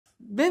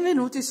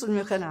Benvenuti sul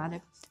mio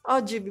canale.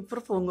 Oggi vi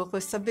propongo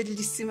questa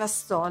bellissima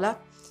stola,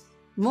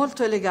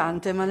 molto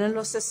elegante ma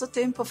nello stesso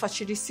tempo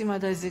facilissima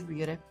da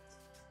eseguire.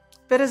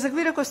 Per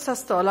eseguire questa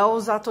stola ho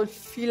usato il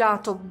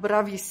filato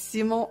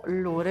Bravissimo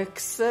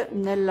Lurex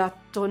nella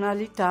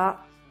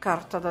tonalità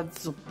Carta da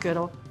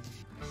Zucchero,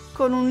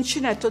 con un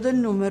uncinetto del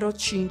numero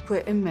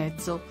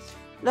 5,5.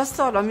 La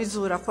stola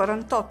misura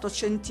 48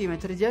 cm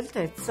di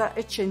altezza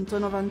e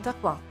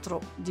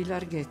 194 di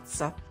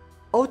larghezza.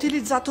 Ho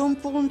utilizzato un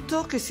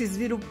punto che si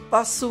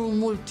sviluppa su un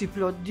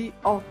multiplo di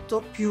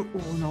 8 più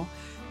 1,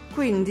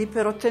 quindi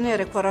per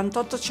ottenere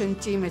 48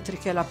 cm,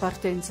 che è la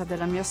partenza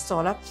della mia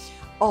stola,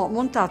 ho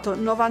montato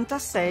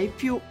 96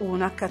 più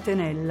una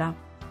catenella.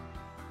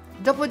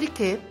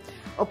 Dopodiché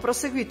ho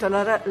proseguito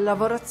la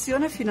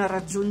lavorazione fino a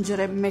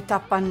raggiungere metà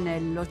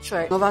pannello,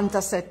 cioè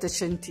 97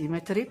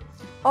 cm.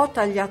 Ho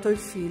tagliato il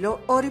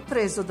filo, ho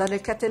ripreso dalle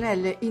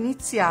catenelle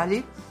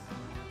iniziali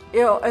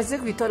e ho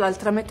eseguito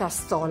l'altra metà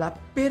stola,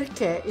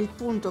 perché il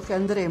punto che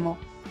andremo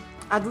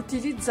ad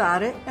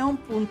utilizzare è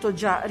un punto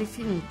già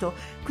rifinito,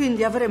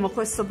 quindi avremo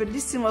questo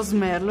bellissimo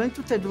smerlo in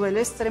tutte e due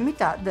le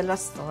estremità della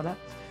stola.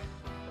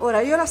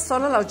 Ora io la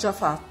stola l'ho già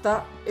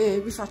fatta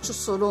e vi faccio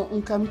solo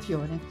un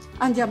campione.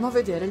 Andiamo a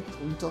vedere il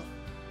punto.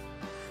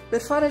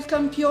 Per fare il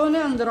campione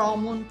andrò a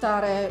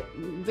montare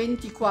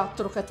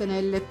 24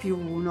 catenelle più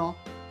 1,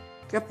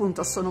 che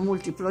appunto sono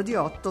multiplo di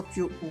 8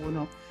 più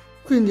 1.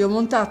 Quindi ho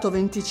montato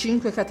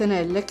 25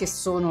 catenelle, che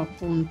sono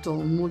appunto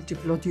un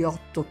multiplo di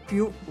 8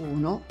 più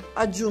 1,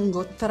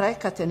 aggiungo 3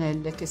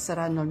 catenelle che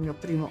saranno il mio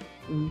primo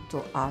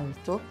punto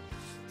alto,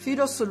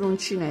 filo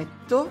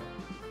sull'uncinetto,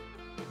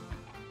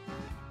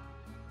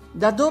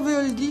 da dove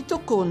ho il dito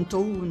conto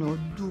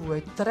 1,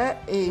 2,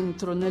 3 e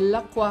entro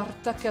nella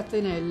quarta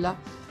catenella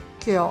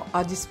che ho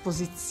a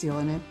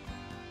disposizione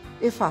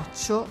e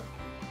faccio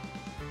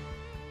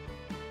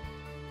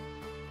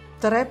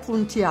 3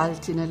 punti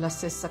alti nella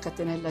stessa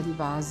catenella di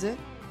base,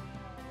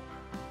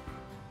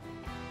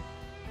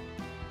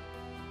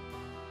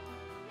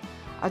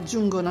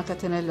 aggiungo una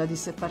catenella di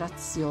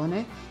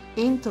separazione,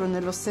 entro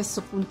nello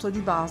stesso punto di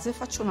base e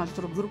faccio un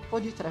altro gruppo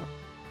di 3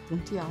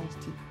 punti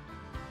alti.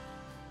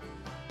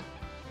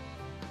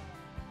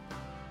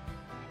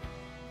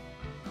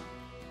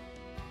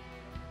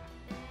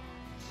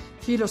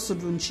 Filo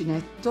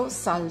sull'uncinetto,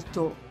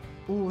 salto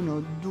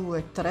 1,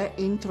 2, 3,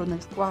 entro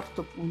nel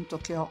quarto punto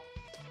che ho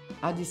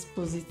a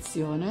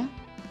disposizione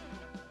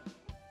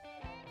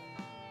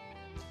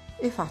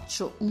e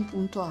faccio un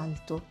punto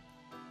alto.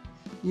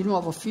 Di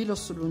nuovo filo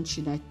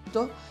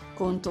sull'uncinetto,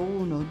 conto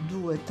 1,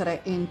 2,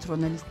 3, entro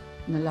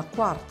nella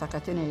quarta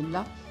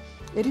catenella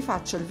e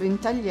rifaccio il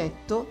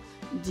ventaglietto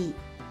di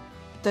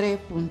 3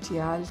 punti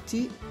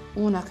alti,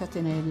 una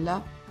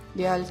catenella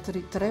e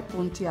altri 3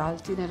 punti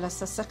alti nella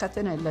stessa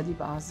catenella di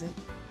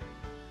base.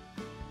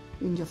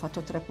 Quindi ho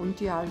fatto 3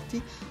 punti alti,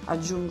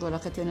 aggiungo la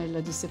catenella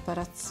di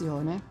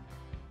separazione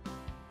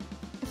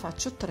e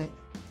faccio 3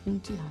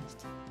 punti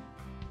alti,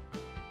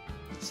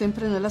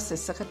 sempre nella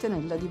stessa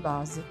catenella di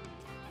base.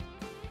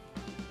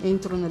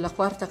 Entro nella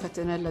quarta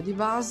catenella di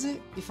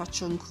base e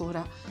faccio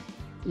ancora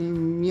il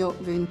mio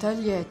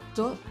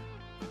ventaglietto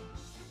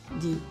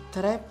di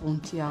 3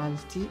 punti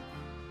alti,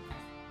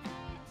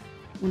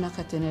 una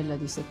catenella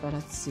di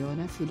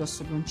separazione, filo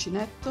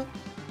sull'uncinetto,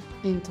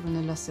 entro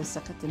nella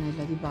stessa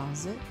catenella di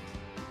base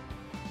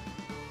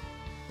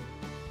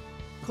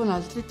con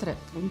altri 3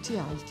 punti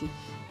alti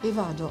e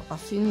vado a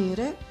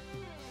finire,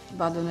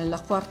 vado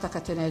nella quarta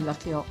catenella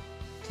che ho,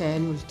 che è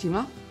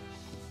l'ultima,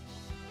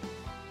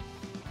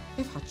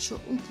 e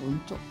faccio un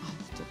punto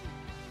alto.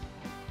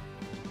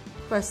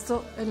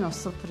 Questo è la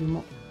nostra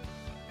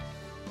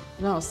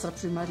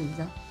prima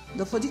riga.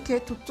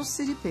 Dopodiché tutto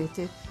si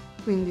ripete,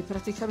 quindi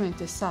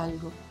praticamente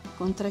salgo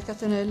con 3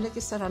 catenelle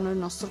che saranno il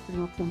nostro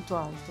primo punto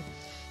alto.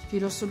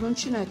 Filo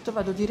sull'uncinetto,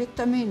 vado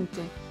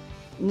direttamente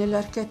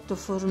nell'archetto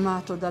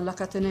formato dalla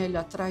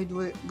catenella tra i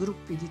due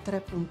gruppi di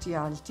 3 punti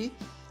alti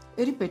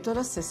e ripeto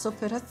la stessa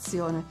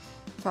operazione.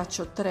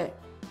 Faccio 3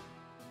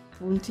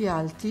 punti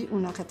alti,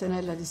 una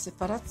catenella di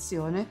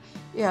separazione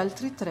e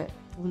altri 3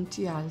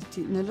 punti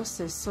alti nello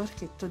stesso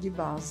archetto di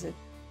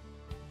base.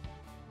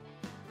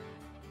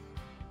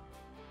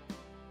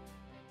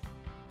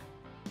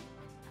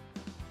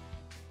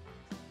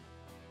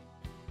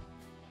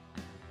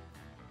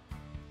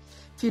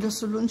 Filo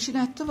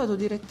sull'uncinetto, vado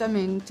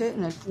direttamente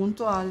nel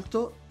punto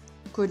alto,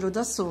 quello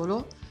da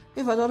solo,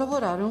 e vado a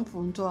lavorare un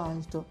punto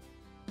alto.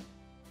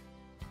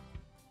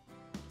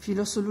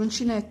 Filo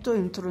sull'uncinetto,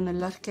 entro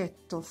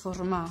nell'archetto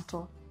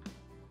formato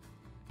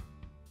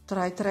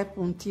tra i 3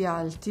 punti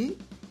alti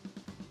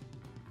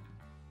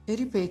e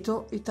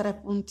ripeto i 3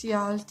 punti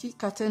alti,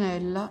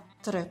 catenella,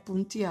 3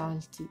 punti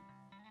alti.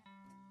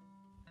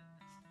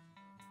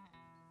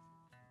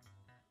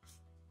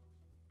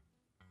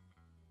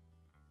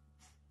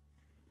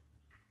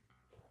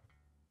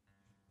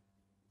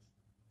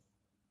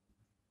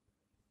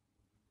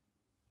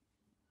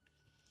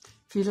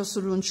 Filo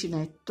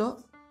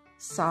sull'uncinetto,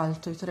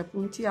 salto i 3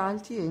 punti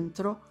alti,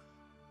 entro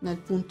nel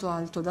punto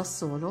alto da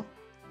solo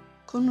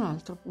con un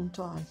altro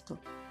punto alto.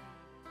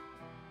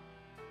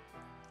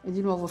 e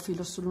di nuovo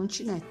filo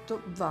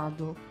sull'uncinetto,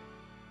 vado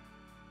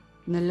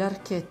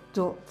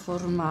nell'archetto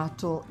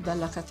formato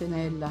dalla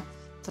catenella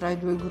tra i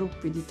due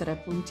gruppi di 3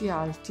 punti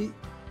alti,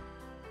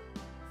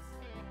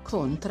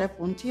 con 3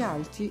 punti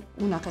alti,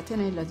 una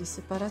catenella di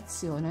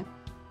separazione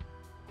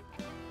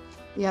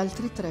e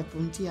altri 3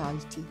 punti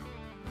alti.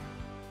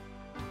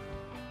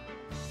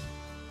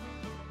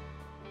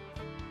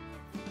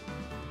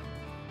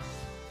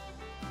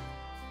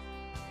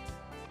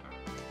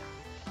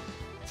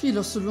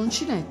 Filo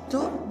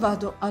sull'uncinetto,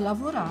 vado a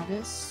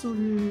lavorare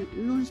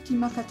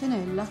sull'ultima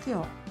catenella che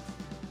ho.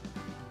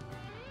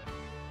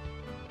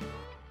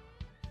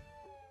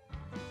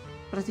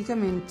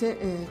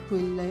 Praticamente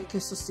quelle che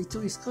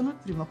sostituiscono il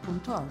primo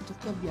punto alto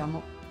che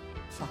abbiamo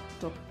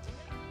fatto.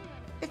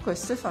 E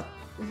questo è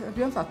fatto,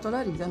 abbiamo fatto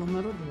la riga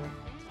numero 2.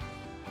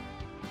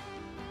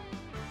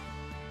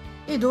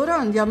 Ed ora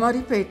andiamo a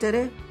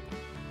ripetere.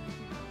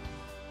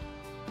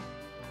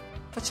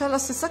 Facciamo la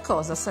stessa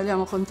cosa,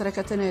 saliamo con 3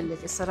 catenelle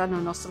che saranno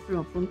il nostro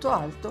primo punto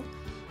alto,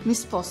 mi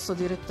sposto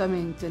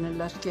direttamente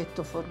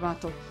nell'archetto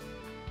formato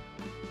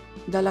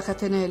dalla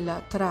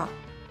catenella tra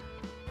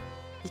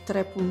i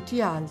 3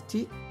 punti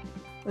alti,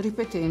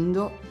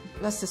 ripetendo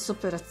la stessa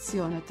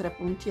operazione: 3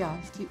 punti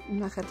alti,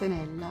 una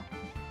catenella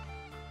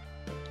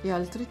e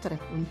altri 3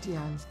 punti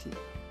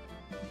alti.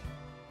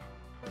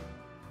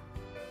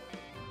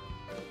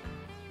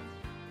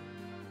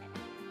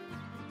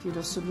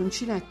 Filo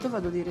sull'uncinetto,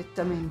 vado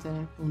direttamente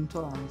nel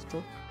punto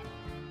alto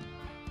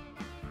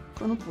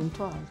con un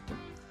punto alto,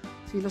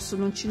 filo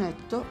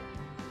sull'uncinetto,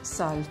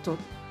 salto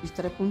i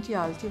 3 punti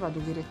alti, vado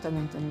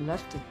direttamente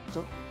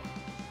nell'archetto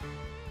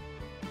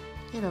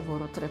e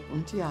lavoro 3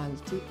 punti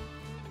alti,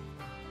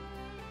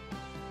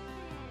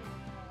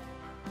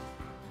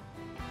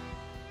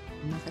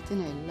 una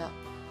catenella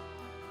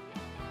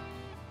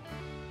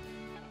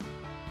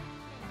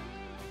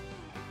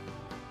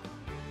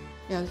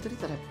e altri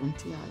 3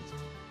 punti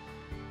alti.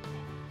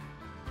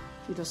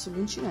 Filo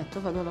sull'uncinetto,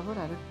 vado a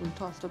lavorare il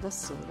punto alto da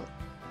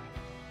solo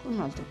con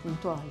un altro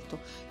punto alto,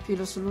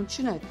 filo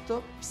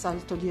sull'uncinetto,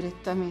 salto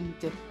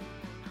direttamente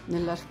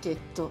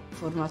nell'archetto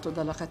formato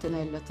dalla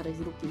catenella tra i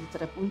gruppi di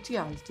 3 punti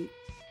alti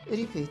e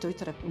ripeto i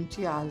 3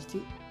 punti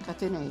alti,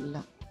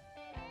 catenella,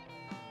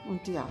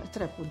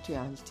 3 punti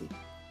alti.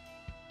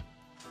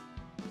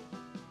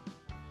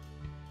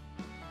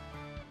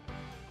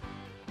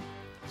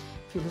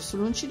 Filo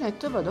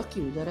sull'uncinetto e vado a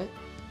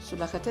chiudere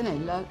sulla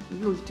catenella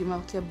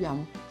l'ultima che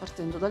abbiamo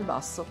partendo dal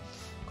basso,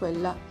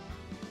 quella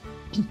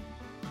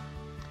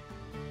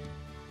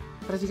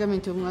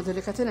praticamente una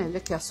delle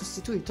catenelle che ha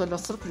sostituito il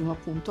nostro primo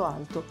punto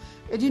alto,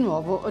 e di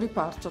nuovo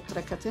riparto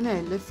 3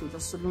 catenelle, filo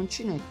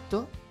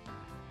sull'uncinetto,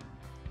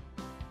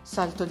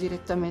 salto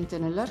direttamente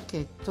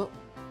nell'archetto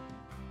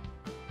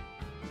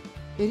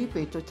e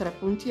ripeto i 3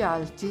 punti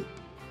alti,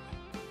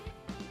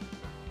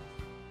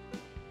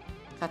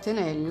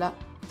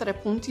 catenella, 3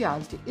 punti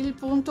alti. Il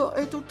punto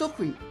è tutto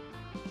qui,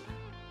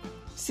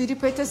 si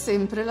ripete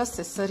sempre la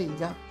stessa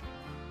riga,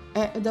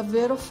 è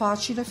davvero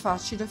facile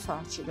facile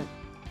facile.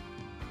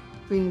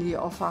 Quindi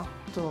ho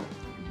fatto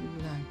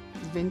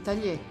il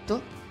ventaglietto,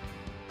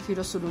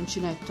 filo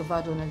sull'uncinetto,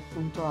 vado nel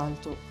punto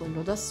alto,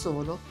 quello da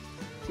solo,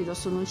 filo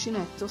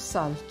sull'uncinetto,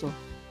 salto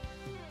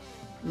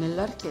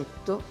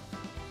nell'archetto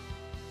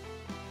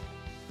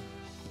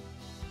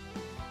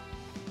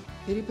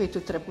e ripeto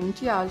i 3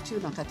 punti alti,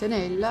 una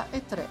catenella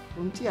e 3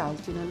 punti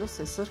alti nello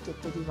stesso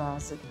archetto di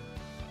base.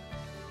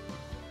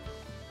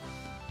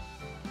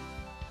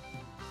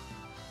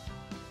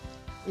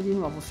 E di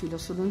nuovo filo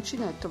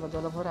sull'uncinetto, vado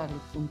a lavorare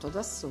il punto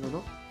da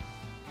solo,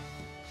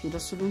 filo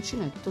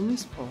sull'uncinetto, mi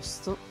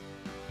sposto,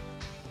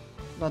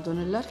 vado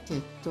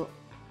nell'archetto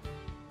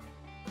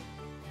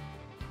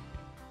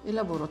e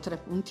lavoro 3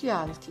 punti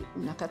alti,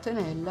 una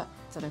catenella,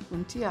 3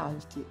 punti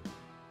alti,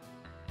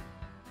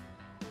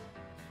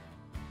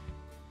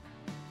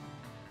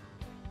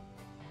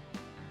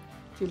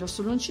 filo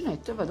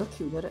sull'uncinetto e vado a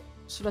chiudere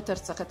sulla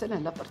terza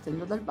catenella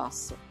partendo dal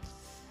basso,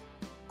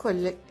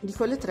 quelle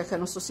 3 che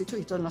hanno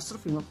sostituito il nostro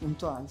primo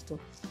punto alto.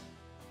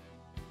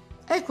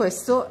 E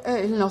questo è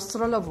il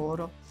nostro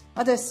lavoro.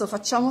 Adesso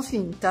facciamo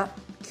finta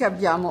che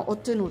abbiamo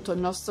ottenuto il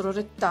nostro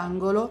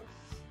rettangolo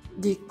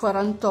di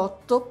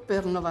 48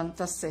 x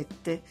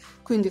 97.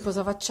 Quindi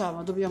cosa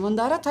facciamo? Dobbiamo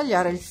andare a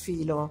tagliare il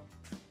filo.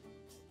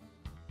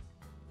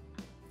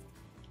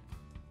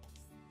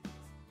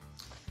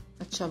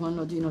 Facciamo il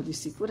nodino di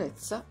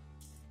sicurezza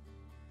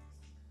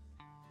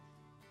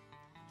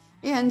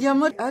e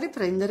andiamo a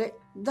riprendere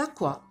da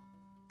qua.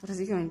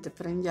 Praticamente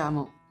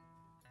prendiamo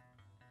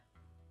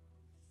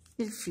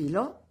il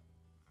filo,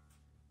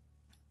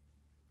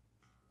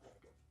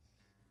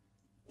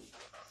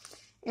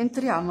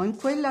 entriamo in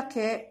quella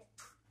che è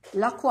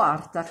la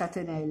quarta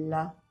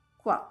catenella,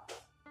 qua.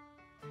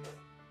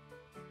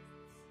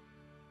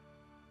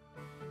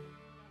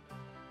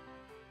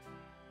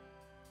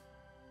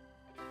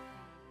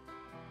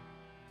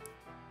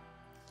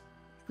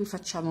 Qui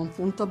facciamo un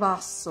punto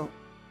basso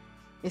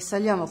e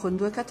saliamo con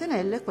 2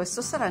 catenelle,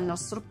 questo sarà il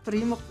nostro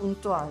primo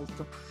punto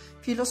alto.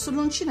 Filo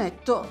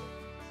sull'uncinetto,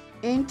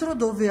 entro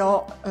dove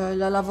ho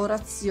la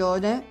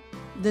lavorazione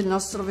del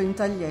nostro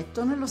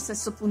ventaglietto nello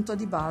stesso punto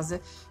di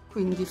base,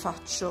 quindi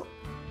faccio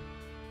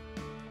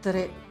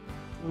 3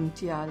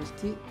 punti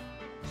alti,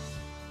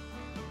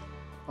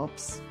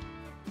 ops,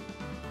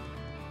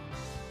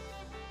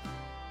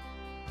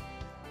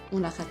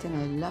 una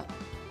catenella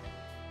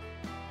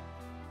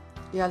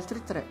e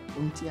altri 3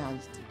 punti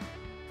alti.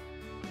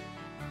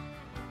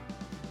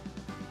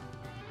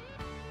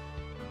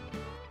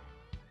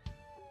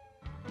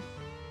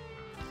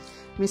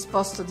 Mi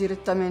sposto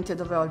direttamente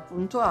dove ho il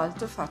punto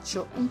alto e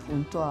faccio un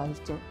punto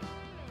alto.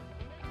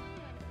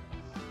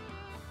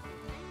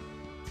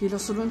 Filo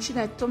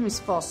sull'uncinetto, mi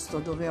sposto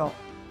dove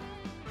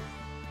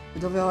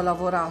ho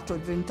lavorato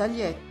il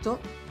ventaglietto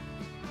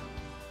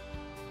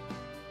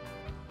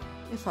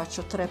e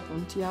faccio 3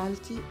 punti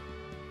alti,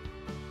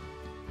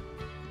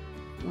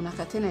 una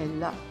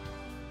catenella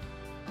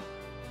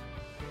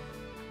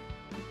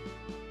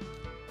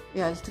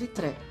e altri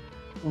 3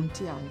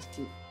 punti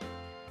alti.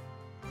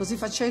 Così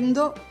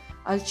facendo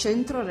al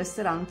centro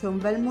resterà anche un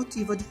bel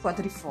motivo di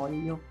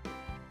quadrifoglio,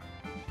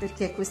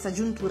 perché questa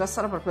giuntura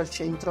sarà proprio al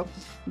centro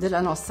della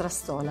nostra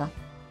stola.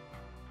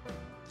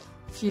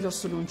 Filo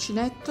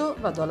sull'uncinetto,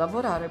 vado a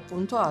lavorare il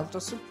punto alto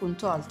sul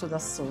punto alto da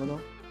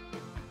solo.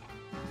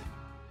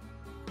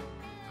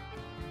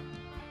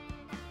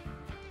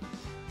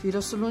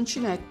 Filo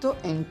sull'uncinetto,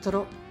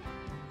 entro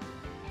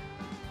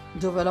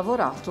dove ho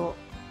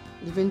lavorato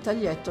il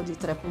ventaglietto di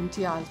 3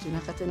 punti alti, una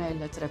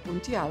catenella e 3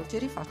 punti alti, e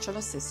rifaccio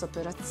la stessa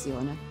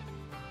operazione,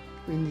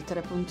 quindi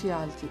 3 punti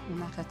alti,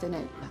 una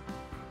catenella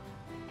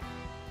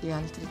e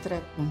altri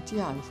 3 punti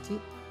alti,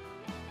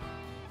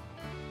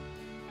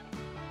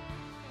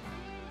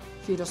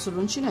 filo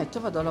sull'uncinetto,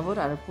 vado a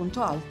lavorare il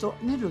punto alto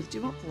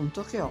nell'ultimo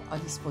punto che ho a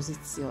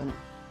disposizione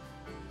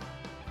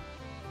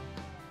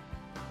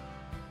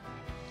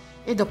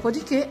e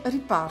dopodiché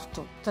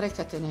riparto 3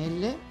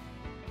 catenelle,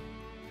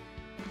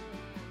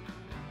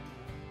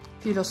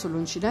 filo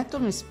sull'uncinetto,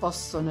 mi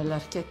sposto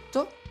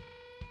nell'archetto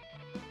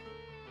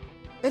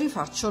e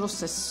rifaccio lo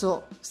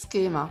stesso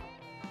schema: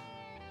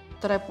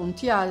 3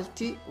 punti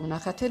alti, una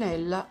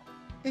catenella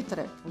e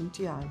 3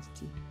 punti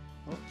alti.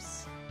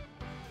 Ops.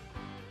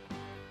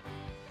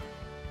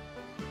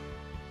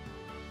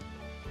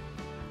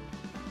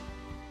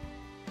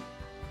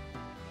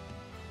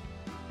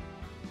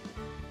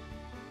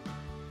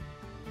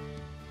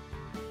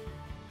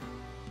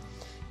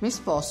 Mi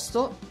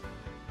sposto,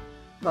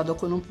 vado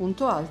con un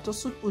punto alto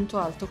sul punto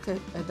alto che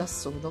è da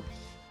solo,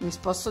 mi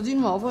sposto di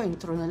nuovo,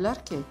 entro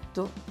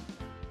nell'archetto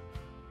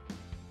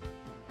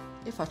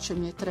e faccio i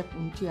miei 3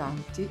 punti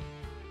alti,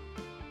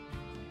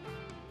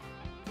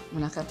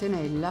 una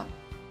catenella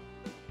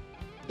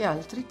e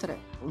altri 3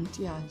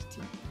 punti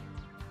alti.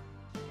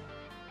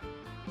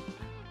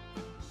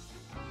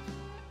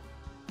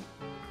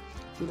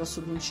 Filo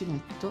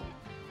sull'uncinetto,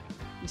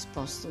 mi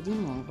sposto di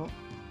nuovo,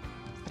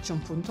 faccio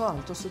un punto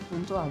alto sul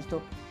punto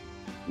alto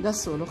da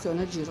solo che ho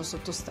nel giro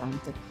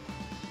sottostante,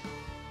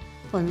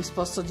 poi mi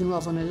sposto di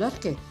nuovo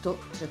nell'archetto,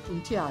 3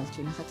 punti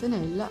alti, una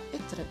catenella e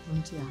 3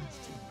 punti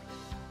alti.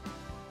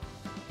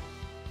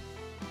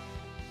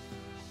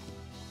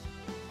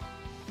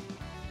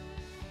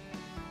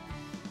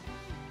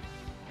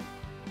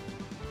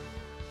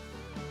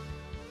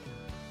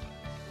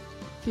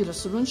 Filo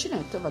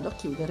sull'uncinetto e vado a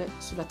chiudere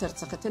sulla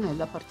terza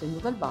catenella partendo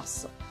dal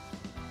basso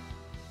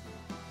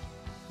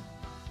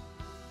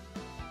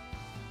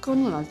con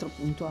un altro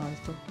punto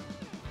alto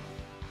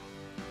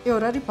e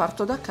ora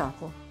riparto da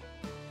capo,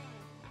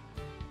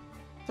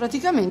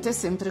 praticamente è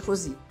sempre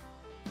così.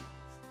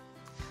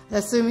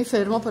 Adesso io mi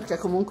fermo perché è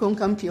comunque un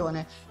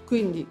campione,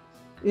 quindi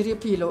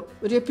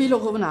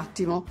riepilogo un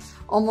attimo.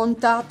 Ho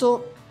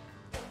montato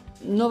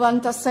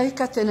 96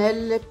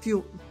 catenelle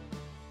più,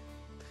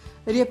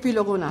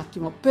 riepilogo un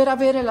attimo, per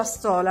avere la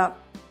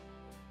stola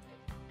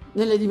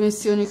nelle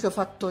dimensioni che ho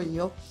fatto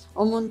io.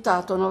 Ho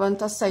montato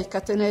 96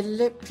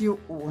 catenelle più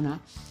una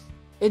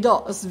ed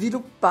ho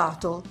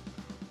sviluppato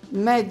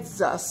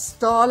mezza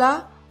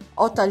stola,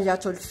 ho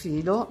tagliato il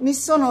filo, mi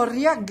sono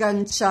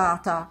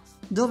riagganciata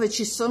dove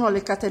ci sono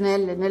le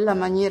catenelle nella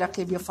maniera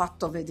che vi ho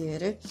fatto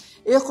vedere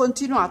e ho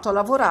continuato a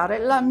lavorare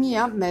la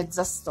mia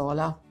mezza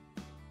stola.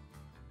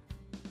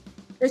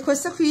 E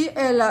questa qui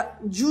è la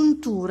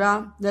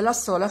giuntura della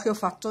stola che ho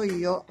fatto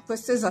io,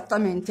 questa è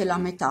esattamente la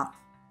metà.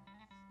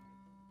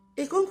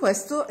 E con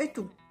questo è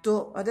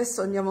tutto.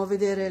 Adesso andiamo a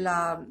vedere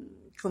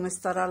come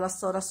starà la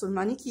stola sul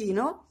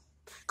manichino.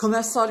 Come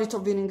al solito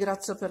vi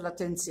ringrazio per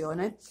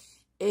l'attenzione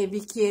e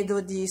vi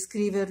chiedo di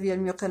iscrivervi al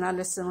mio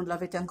canale se non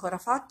l'avete ancora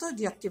fatto,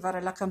 di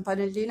attivare la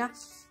campanellina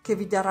che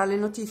vi darà le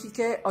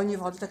notifiche ogni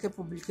volta che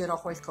pubblicherò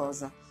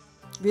qualcosa.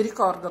 Vi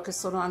ricordo che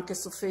sono anche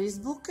su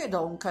Facebook ed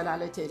ho un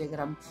canale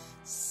Telegram.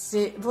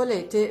 Se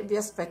volete vi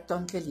aspetto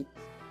anche lì.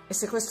 E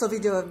se questo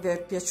video vi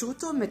è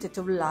piaciuto mettete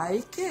un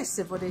like e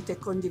se volete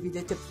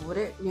condividete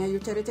pure, mi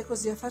aiuterete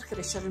così a far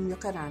crescere il mio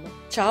canale.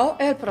 Ciao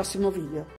e al prossimo video!